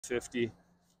50.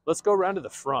 Let's go around to the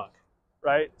FRUNK,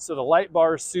 right? So the light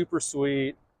bar is super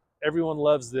sweet. Everyone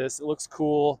loves this. It looks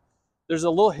cool. There's a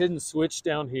little hidden switch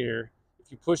down here.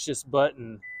 If you push this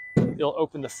button, it'll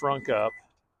open the FRUNK up.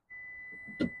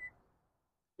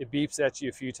 It beeps at you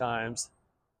a few times.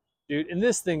 Dude, and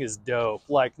this thing is dope,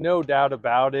 like no doubt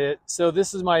about it. So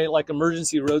this is my like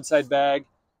emergency roadside bag.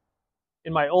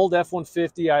 In my old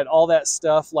F-150, I had all that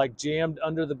stuff like jammed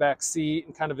under the back seat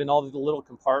and kind of in all the little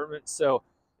compartments. So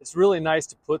it's really nice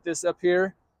to put this up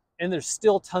here, and there's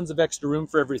still tons of extra room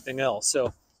for everything else.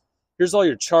 So here's all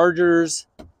your chargers.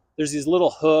 There's these little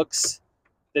hooks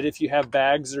that if you have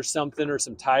bags or something or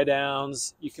some tie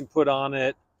downs, you can put on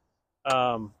it.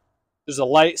 There's a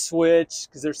light switch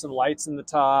because there's some lights in the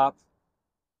top.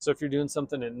 So if you're doing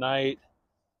something at night,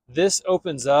 this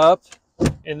opens up,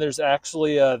 and there's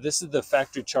actually, this is the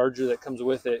factory charger that comes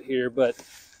with it here, but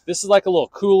this is like a little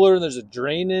cooler and there's a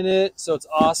drain in it. So it's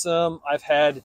awesome. I've had